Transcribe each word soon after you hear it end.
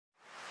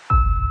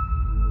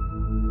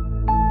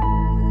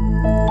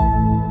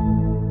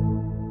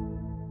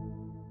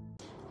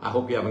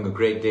you're having a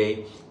great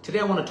day. Today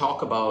I want to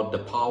talk about the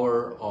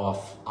power of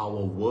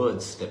our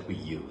words that we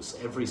use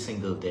every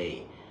single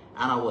day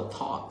and our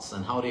thoughts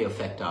and how they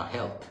affect our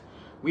health.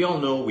 We all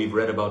know, we've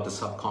read about the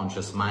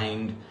subconscious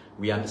mind.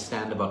 We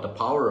understand about the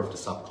power of the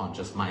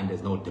subconscious mind.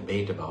 There's no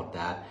debate about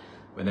that.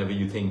 Whenever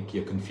you think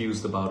you're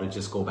confused about it,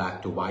 just go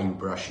back to why you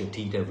brush your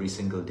teeth every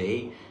single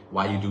day,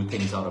 why you do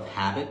things out of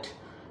habit.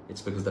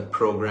 It's because the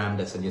program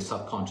that's in your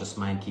subconscious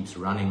mind keeps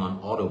running on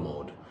auto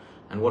mode.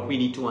 And what we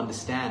need to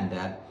understand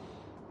that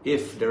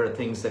if there are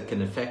things that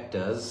can affect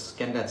us,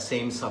 can that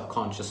same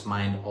subconscious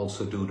mind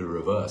also do the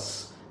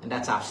reverse? And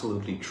that's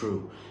absolutely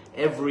true.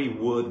 Every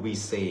word we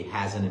say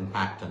has an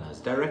impact on us,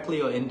 directly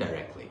or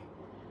indirectly.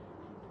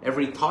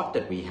 Every thought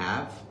that we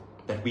have,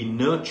 that we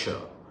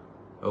nurture,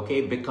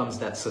 becomes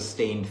that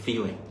sustained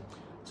feeling.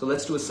 So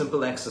let's do a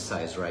simple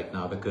exercise right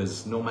now,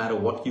 because no matter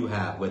what you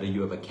have, whether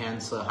you have a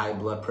cancer, high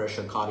blood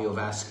pressure,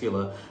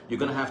 cardiovascular, you're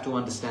going to have to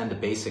understand the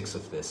basics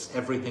of this.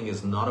 Everything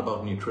is not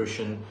about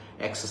nutrition,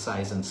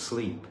 exercise, and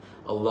sleep.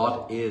 A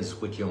lot is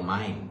with your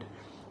mind.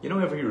 You know,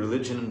 every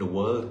religion in the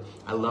world,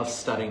 I love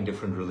studying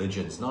different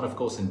religions. Not, of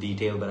course, in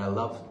detail, but I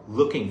love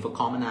looking for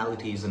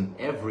commonalities in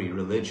every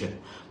religion.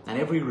 And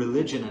every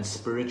religion and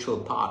spiritual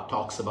part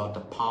talks about the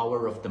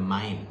power of the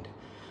mind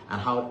and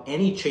how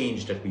any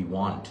change that we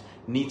want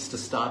needs to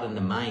start in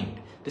the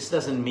mind. This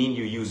doesn't mean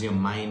you use your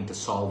mind to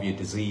solve your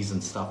disease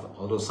and stuff,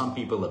 although some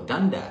people have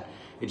done that.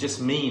 It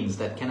just means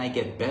that can I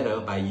get better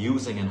by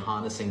using and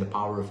harnessing the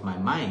power of my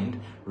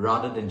mind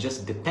rather than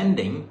just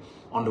depending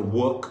on the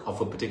work of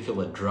a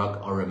particular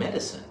drug or a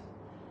medicine?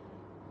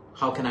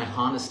 How can I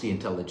harness the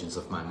intelligence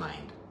of my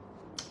mind?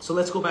 So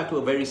let's go back to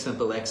a very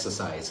simple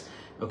exercise.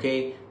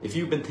 Okay, if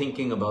you've been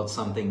thinking about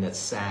something that's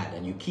sad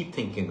and you keep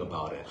thinking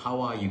about it,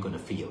 how are you going to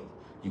feel?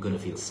 You're going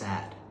to feel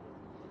sad.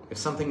 If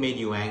something made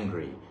you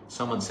angry,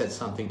 someone said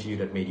something to you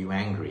that made you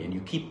angry, and you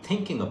keep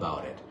thinking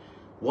about it,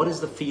 what is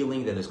the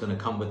feeling that is going to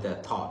come with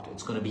that thought?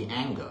 It's going to be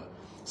anger.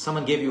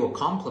 Someone gave you a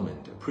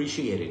compliment,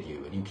 appreciated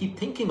you, and you keep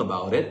thinking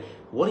about it,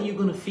 what are you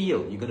going to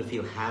feel? You're going to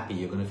feel happy,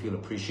 you're going to feel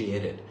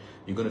appreciated,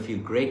 you're going to feel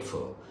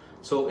grateful.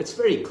 So it's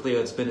very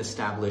clear, it's been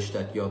established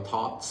that your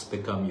thoughts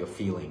become your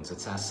feelings.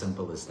 It's as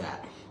simple as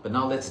that. But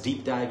now let's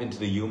deep dive into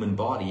the human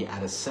body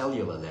at a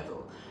cellular level.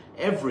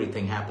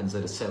 Everything happens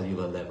at a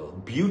cellular level.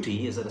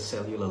 Beauty is at a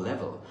cellular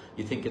level.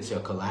 You think it's your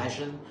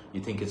collagen,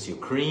 you think it's your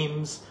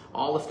creams,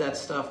 all of that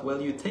stuff,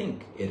 well, you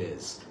think it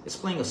is. It's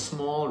playing a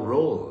small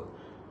role.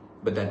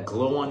 But that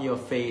glow on your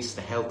face,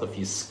 the health of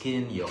your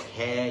skin, your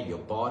hair, your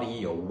body,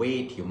 your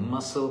weight, your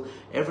muscle,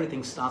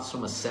 everything starts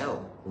from a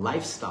cell.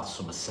 Life starts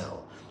from a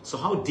cell. So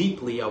how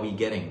deeply are we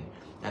getting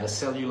at a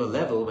cellular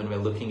level when we're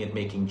looking at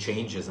making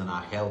changes in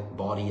our health,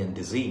 body, and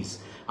disease?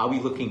 Are we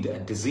looking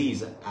at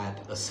disease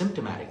at a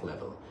symptomatic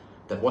level?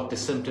 That what the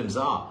symptoms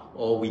are,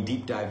 or are we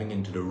deep diving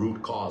into the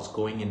root cause,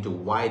 going into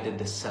why did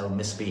the cell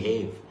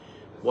misbehave?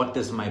 What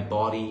does my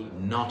body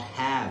not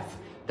have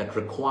that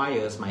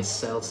requires my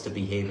cells to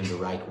behave in the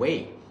right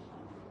way?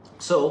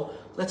 So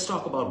let's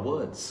talk about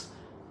words.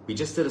 We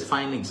just did a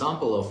fine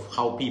example of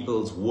how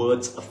people's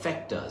words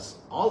affect us.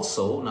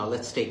 Also, now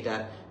let's take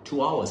that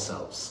to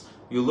ourselves.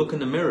 You look in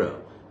the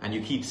mirror and you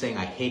keep saying,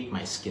 I hate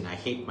my skin, I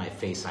hate my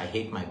face, I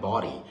hate my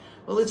body.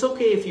 Well, it's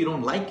okay if you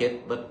don't like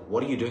it, but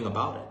what are you doing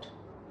about it?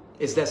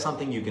 Is there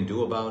something you can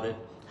do about it?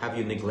 Have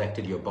you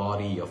neglected your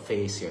body, your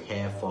face, your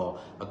hair for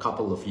a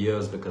couple of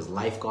years because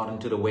life got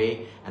into the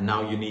way and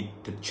now you need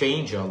to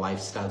change your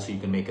lifestyle so you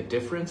can make a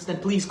difference? Then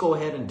please go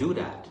ahead and do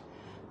that.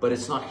 But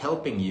it's not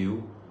helping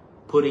you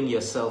putting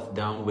yourself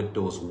down with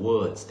those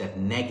words, that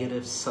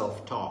negative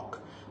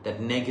self-talk, that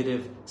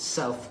negative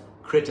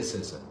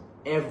self-criticism.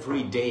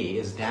 Every day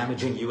is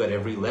damaging you at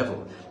every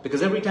level.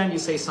 Because every time you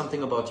say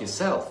something about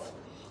yourself,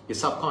 your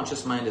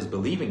subconscious mind is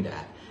believing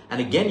that. And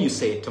again, you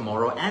say it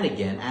tomorrow and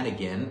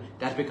again,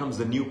 that becomes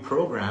the new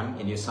program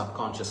in your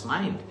subconscious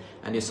mind.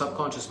 And your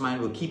subconscious mind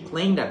will keep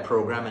playing that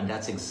program, and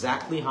that's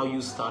exactly how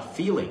you start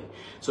feeling.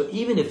 So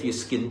even if your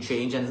skin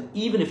changes, and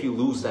even if you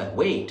lose that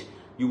weight,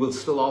 you will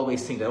still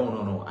always think that,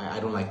 oh no, I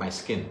don't like my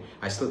skin.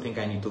 I still think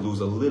I need to lose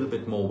a little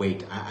bit more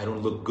weight. I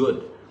don't look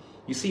good.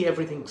 You see,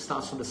 everything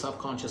starts from the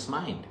subconscious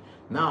mind.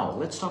 Now,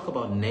 let's talk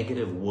about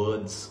negative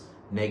words,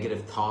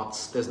 negative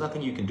thoughts. There's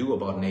nothing you can do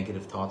about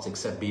negative thoughts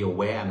except be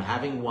aware I'm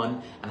having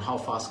one, and how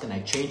fast can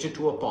I change it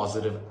to a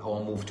positive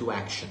or move to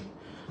action.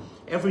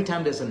 Every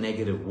time there's a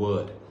negative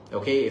word,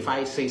 if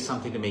I say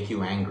something to make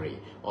you angry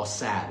or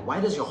sad,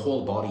 why does your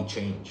whole body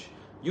change?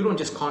 You don't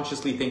just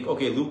consciously think,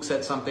 okay, Luke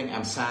said something,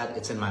 I'm sad,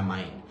 it's in my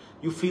mind.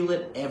 You feel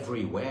it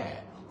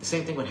everywhere. The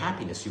same thing with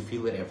happiness, you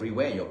feel it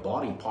everywhere. Your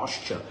body,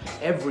 posture,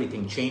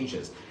 everything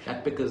changes.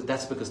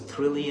 That's because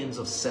trillions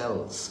of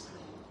cells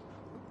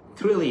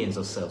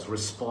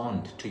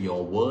respond to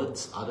your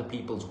words, other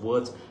people's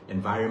words,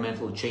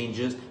 environmental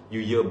changes.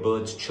 You hear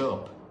birds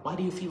chirp. Why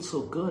do you feel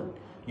so good?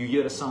 You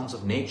hear the sounds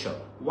of nature.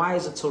 Why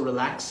is it so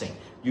relaxing?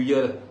 You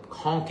hear the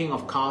honking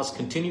of cars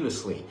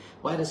continuously.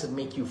 Why does it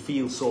make you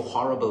feel so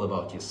horrible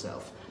about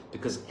yourself?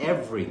 Because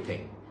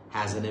everything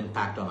has an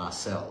impact on our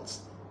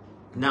cells.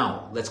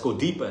 Now, let's go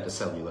deeper at a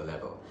cellular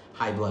level.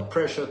 high blood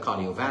pressure,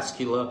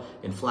 cardiovascular,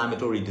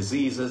 inflammatory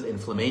diseases,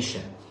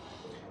 inflammation.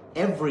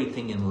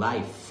 Everything in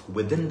life,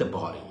 within the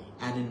body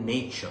and in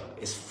nature,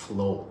 is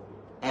flow.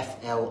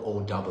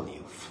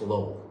 F-L-O-W,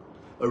 flow.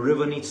 A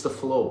river needs to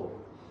flow.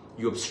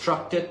 You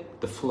obstruct it,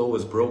 the flow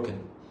is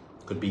broken.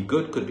 Could be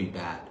good, could be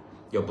bad.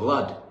 Your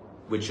blood,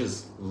 which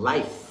is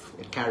life,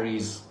 it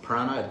carries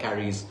prana, it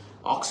carries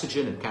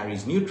oxygen, it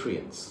carries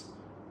nutrients.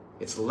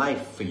 It's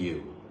life for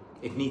you.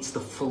 It needs to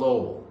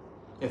flow.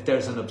 If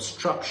there's an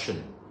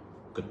obstruction,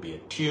 could be a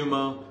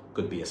tumor,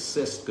 could be a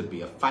cyst, could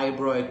be a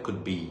fibroid,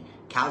 could be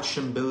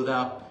calcium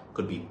buildup,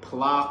 could be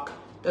plaque,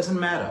 doesn't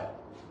matter.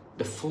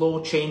 The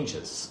flow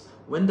changes.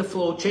 When the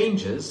flow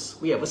changes,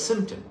 we have a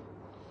symptom.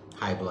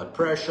 High blood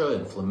pressure,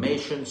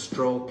 inflammation,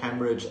 stroke,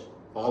 hemorrhage,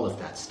 all of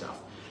that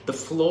stuff. The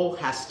flow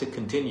has to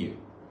continue.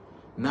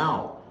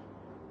 Now,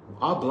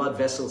 our blood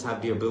vessels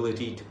have the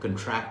ability to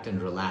contract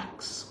and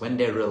relax. When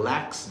they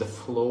relax, the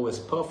flow is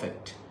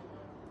perfect.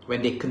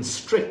 When they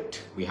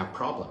constrict, we have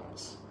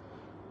problems.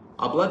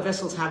 Our blood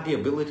vessels have the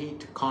ability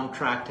to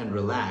contract and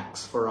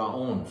relax for our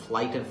own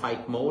flight and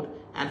fight mode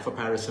and for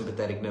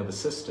parasympathetic nervous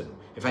system.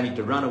 If I need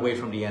to run away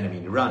from the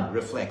enemy, run,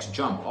 reflex,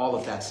 jump, all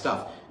of that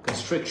stuff.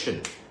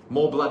 Constriction,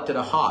 more blood to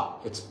the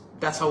heart.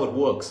 That's how it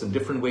works in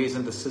different ways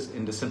in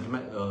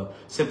the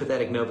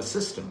sympathetic nervous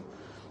system.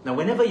 Now,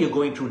 whenever you're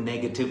going through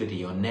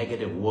negativity or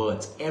negative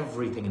words,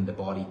 everything in the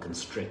body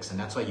constricts. And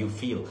that's why you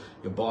feel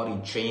your body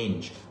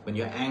change. When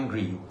you're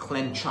angry, you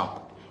clench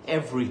up.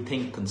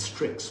 Everything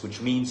constricts, which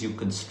means you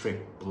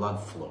constrict blood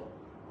flow.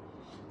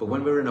 But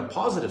when we're in a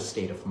positive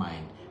state of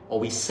mind,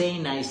 or we say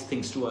nice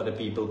things to other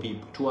people,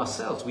 to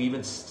ourselves, we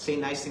even say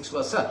nice things to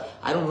ourselves.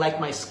 I don't like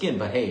my skin,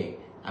 but hey,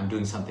 I'm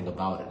doing something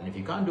about it. And if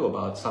you can't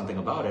do something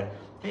about it,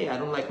 hey, I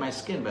don't like my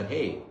skin, but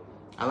hey,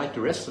 I like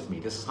the rest of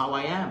me. This is how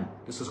I am.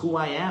 This is who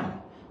I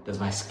am. Does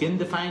my skin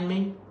define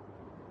me?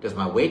 Does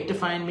my weight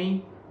define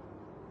me?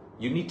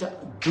 You need to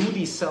do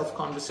these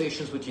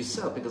self-conversations with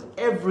yourself, because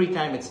every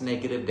time it's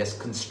negative, there's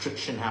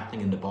constriction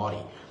happening in the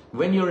body.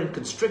 When you're in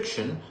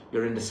constriction,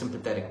 you're in the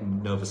sympathetic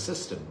nervous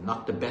system.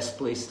 Not the best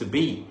place to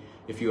be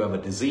if you have a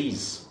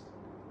disease.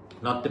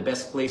 Not the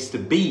best place to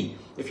be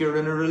if you're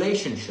in a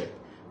relationship,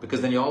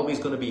 because then you're always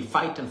going to be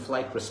fight and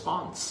flight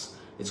response.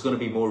 It's going to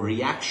be more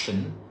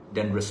reaction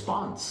than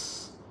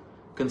response.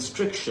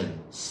 Constriction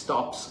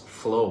stops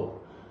flow.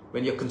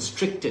 When you're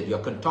constricted, you're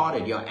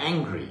contorted, you're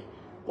angry,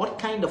 what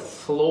kind of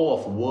flow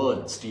of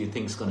words do you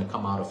think is going to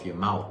come out of your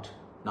mouth?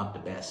 Not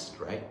the best,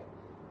 right?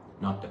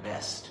 Not the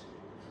best.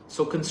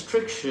 So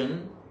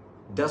constriction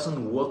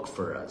doesn't work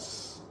for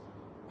us.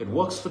 It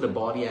works for the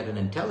body at an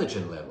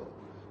intelligent level.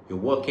 You're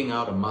working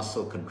out, a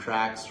muscle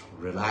contracts,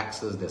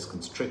 relaxes, there's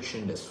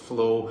constriction, there's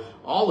flow,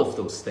 all of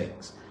those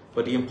things.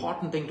 But the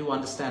important thing to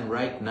understand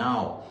right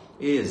now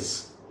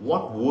is,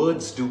 what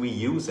words do we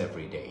use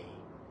every day?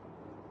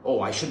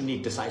 Oh, I shouldn't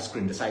eat this ice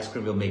cream. This ice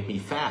cream will make me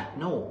fat.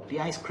 No, the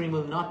ice cream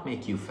will not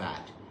make you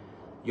fat.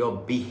 Your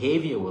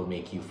behavior will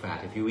make you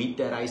fat. If you eat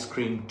that ice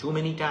cream too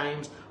many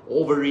times,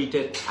 overeat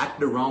it at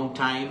the wrong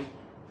time,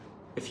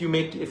 if you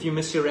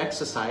miss your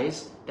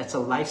exercise, that's a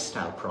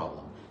lifestyle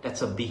problem.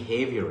 That's a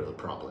behavioral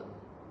problem.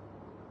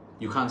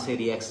 You can't say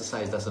the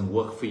exercise doesn't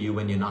work for you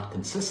when you're not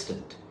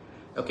consistent.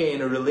 Okay,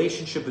 in a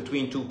relationship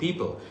between two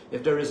people,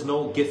 if there is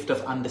no gift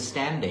of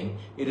understanding,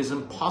 it is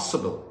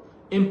impossible.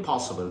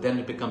 Then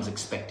it becomes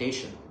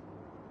expectation.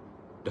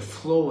 The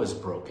flow is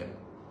broken.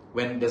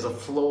 When there's a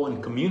flow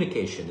in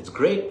communication, it's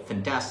great,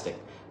 fantastic.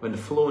 When the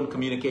flow in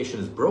communication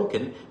is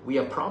broken, we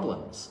have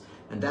problems.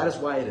 And that is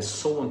why it is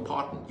so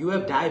important. You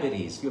have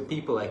diabetes, you have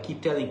people, I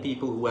keep telling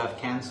people who have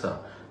cancer,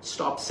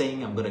 stop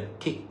saying I'm gonna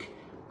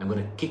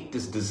kick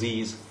this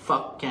disease,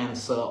 fuck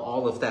cancer,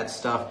 all of that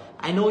stuff.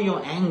 I know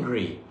you're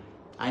angry,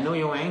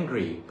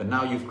 but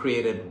now you've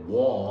created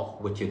war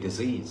with your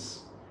disease.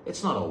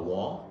 It's not a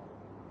war.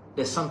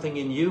 There's something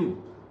in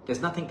you.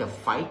 There's nothing to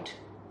fight.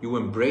 You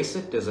embrace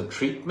it. There's a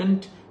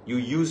treatment. You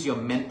use your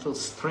mental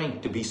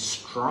strength to be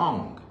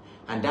strong.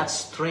 And that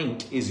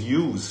strength is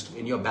used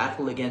in your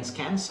battle against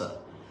cancer.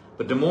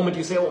 But the moment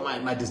you say,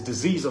 oh, this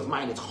disease of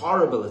mine, it's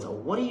horrible.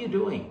 What are you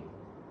doing?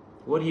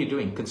 What are you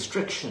doing?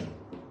 Constriction.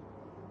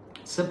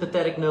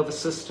 Sympathetic nervous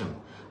system.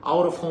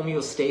 Out of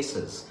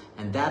homeostasis.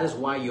 And that is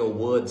why your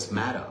words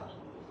matter.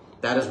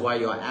 That is why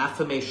your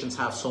affirmations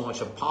have so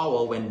much of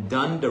power when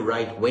done the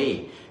right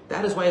way.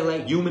 That is why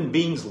human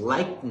beings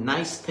like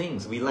nice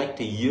things. We like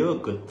to hear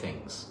good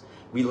things.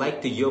 We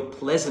like to hear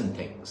pleasant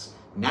things.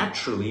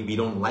 Naturally, we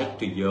don't like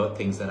to hear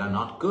things that are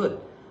not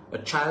good. A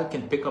child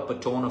can pick up a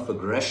tone of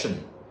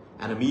aggression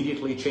and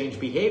immediately change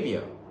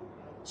behavior.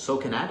 So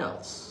can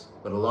adults.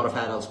 But a lot of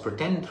adults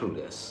pretend through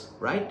this,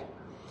 right?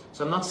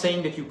 So I'm not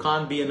saying that you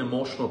can't be an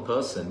emotional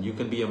person. You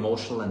can be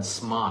emotional and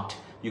smart.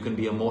 You can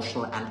be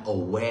emotional and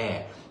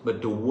aware.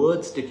 But the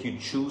words that you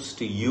choose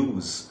to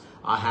use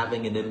are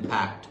having an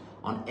impact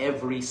on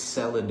every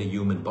cell in the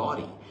human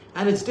body.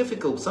 And it's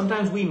difficult.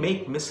 Sometimes we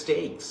make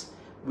mistakes.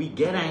 We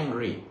get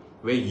angry.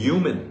 We're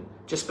human.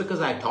 Just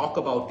because I talk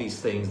about these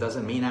things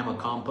doesn't mean I'm a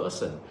calm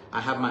person.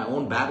 I have my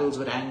own battles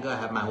with anger. I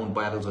have my own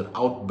battles with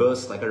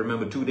outbursts. Like I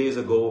remember 2 days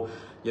ago,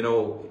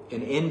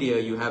 in India,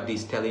 you have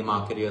these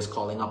telemarketers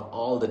calling up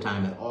all the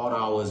time at odd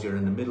hours. You're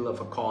in the middle of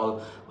a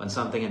call on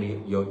something and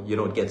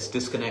it gets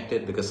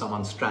disconnected because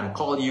someone's trying to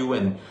call you,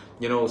 and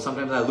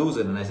sometimes I lose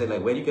it and I say,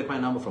 like, where do you get my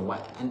number from? Why?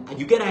 And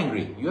you get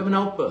angry. You have an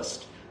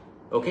outburst.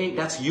 Okay,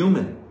 that's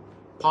human.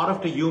 Part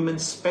of the human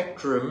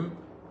spectrum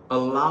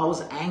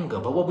allows anger.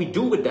 But what we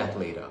do with that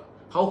later,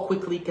 how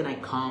quickly can I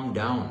calm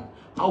down?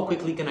 How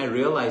quickly can I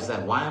realize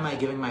that why am I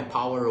giving my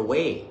power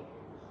away?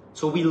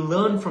 So we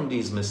learn from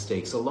these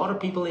mistakes. A lot of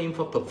people aim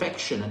for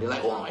perfection and they're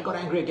like, oh, I got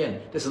angry again.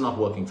 This is not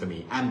working for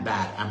me. I'm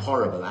bad. I'm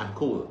horrible. I'm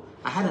cool.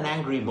 I had an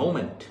angry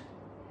moment.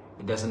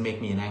 It doesn't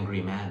make me an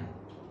angry man.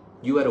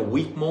 You had a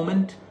weak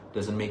moment.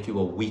 Doesn't make you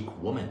a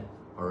weak woman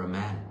or a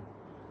man.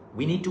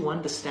 We need to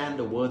understand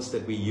the words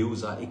that we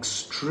use are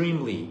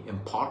extremely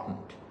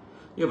important.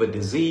 You have a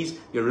disease,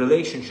 your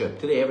relationship.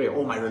 Today,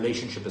 my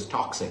relationship is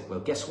toxic.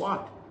 Well, guess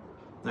what?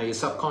 Now, your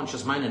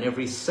subconscious mind and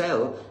every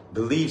cell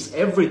believes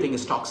everything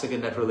is toxic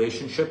in that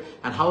relationship.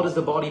 And how does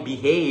the body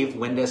behave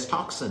when there's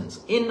toxins?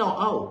 In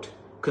or out?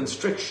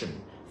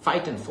 Constriction,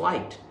 fight and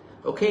flight.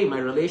 Okay, my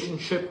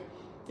relationship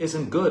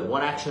isn't good.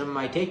 What action am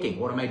I taking?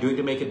 What am I doing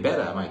to make it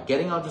better? Am I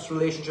getting out of this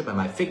relationship? Am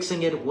I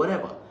fixing it?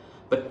 Whatever.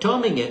 But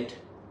terming it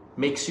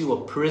makes you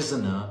a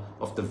prisoner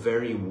of the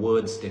very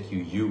words that you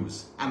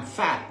use. I'm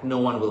fat, no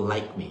one will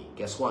like me.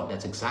 Guess what?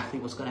 That's exactly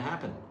what's going to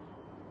happen.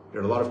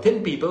 There are a lot of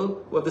thin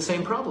people who have the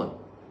same problem.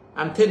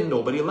 I'm thin,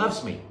 nobody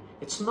loves me.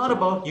 It's not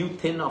about you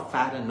thin or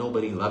fat and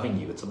nobody loving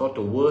you. It's about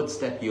the words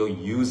that you're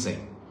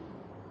using.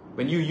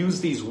 When you use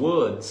these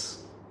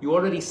words, you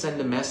already send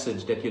a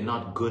message that you're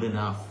not good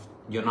enough.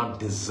 You're not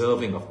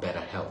deserving of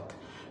better health.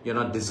 You're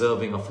not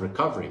deserving of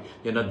recovery.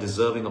 You're not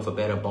deserving of a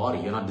better body.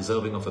 You're not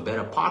deserving of a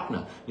better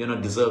partner. You're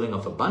not deserving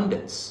of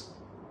abundance.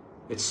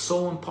 It's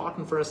so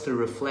important for us to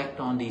reflect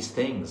on these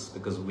things,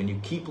 because when you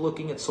keep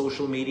looking at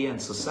social media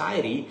and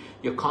society,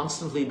 you're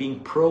constantly being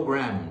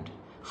programmed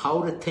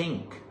how to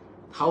think,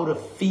 how to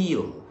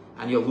feel,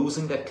 and you're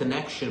losing that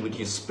connection with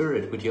your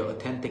spirit, with your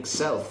authentic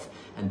self.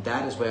 And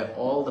that is where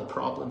all the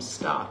problems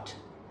start.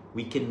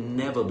 We can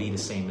never be the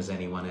same as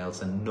anyone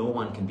else, and no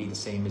one can be the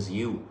same as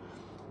you.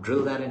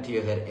 Drill that into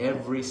your head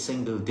every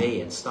single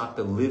day and start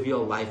to live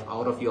your life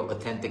out of your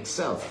authentic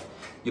self.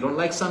 You don't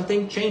like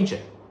something? Change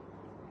it.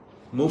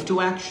 Move to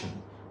action.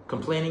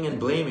 Complaining and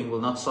blaming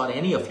will not solve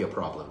any of your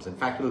problems. In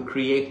fact, it will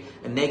create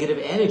a negative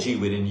energy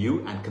within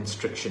you and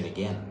constriction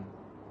again.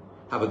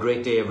 Have a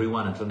great day,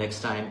 everyone. Until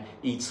next time,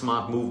 eat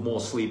smart, move more,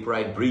 sleep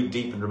right, breathe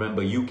deep, and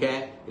remember, you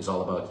care is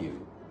all about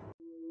you.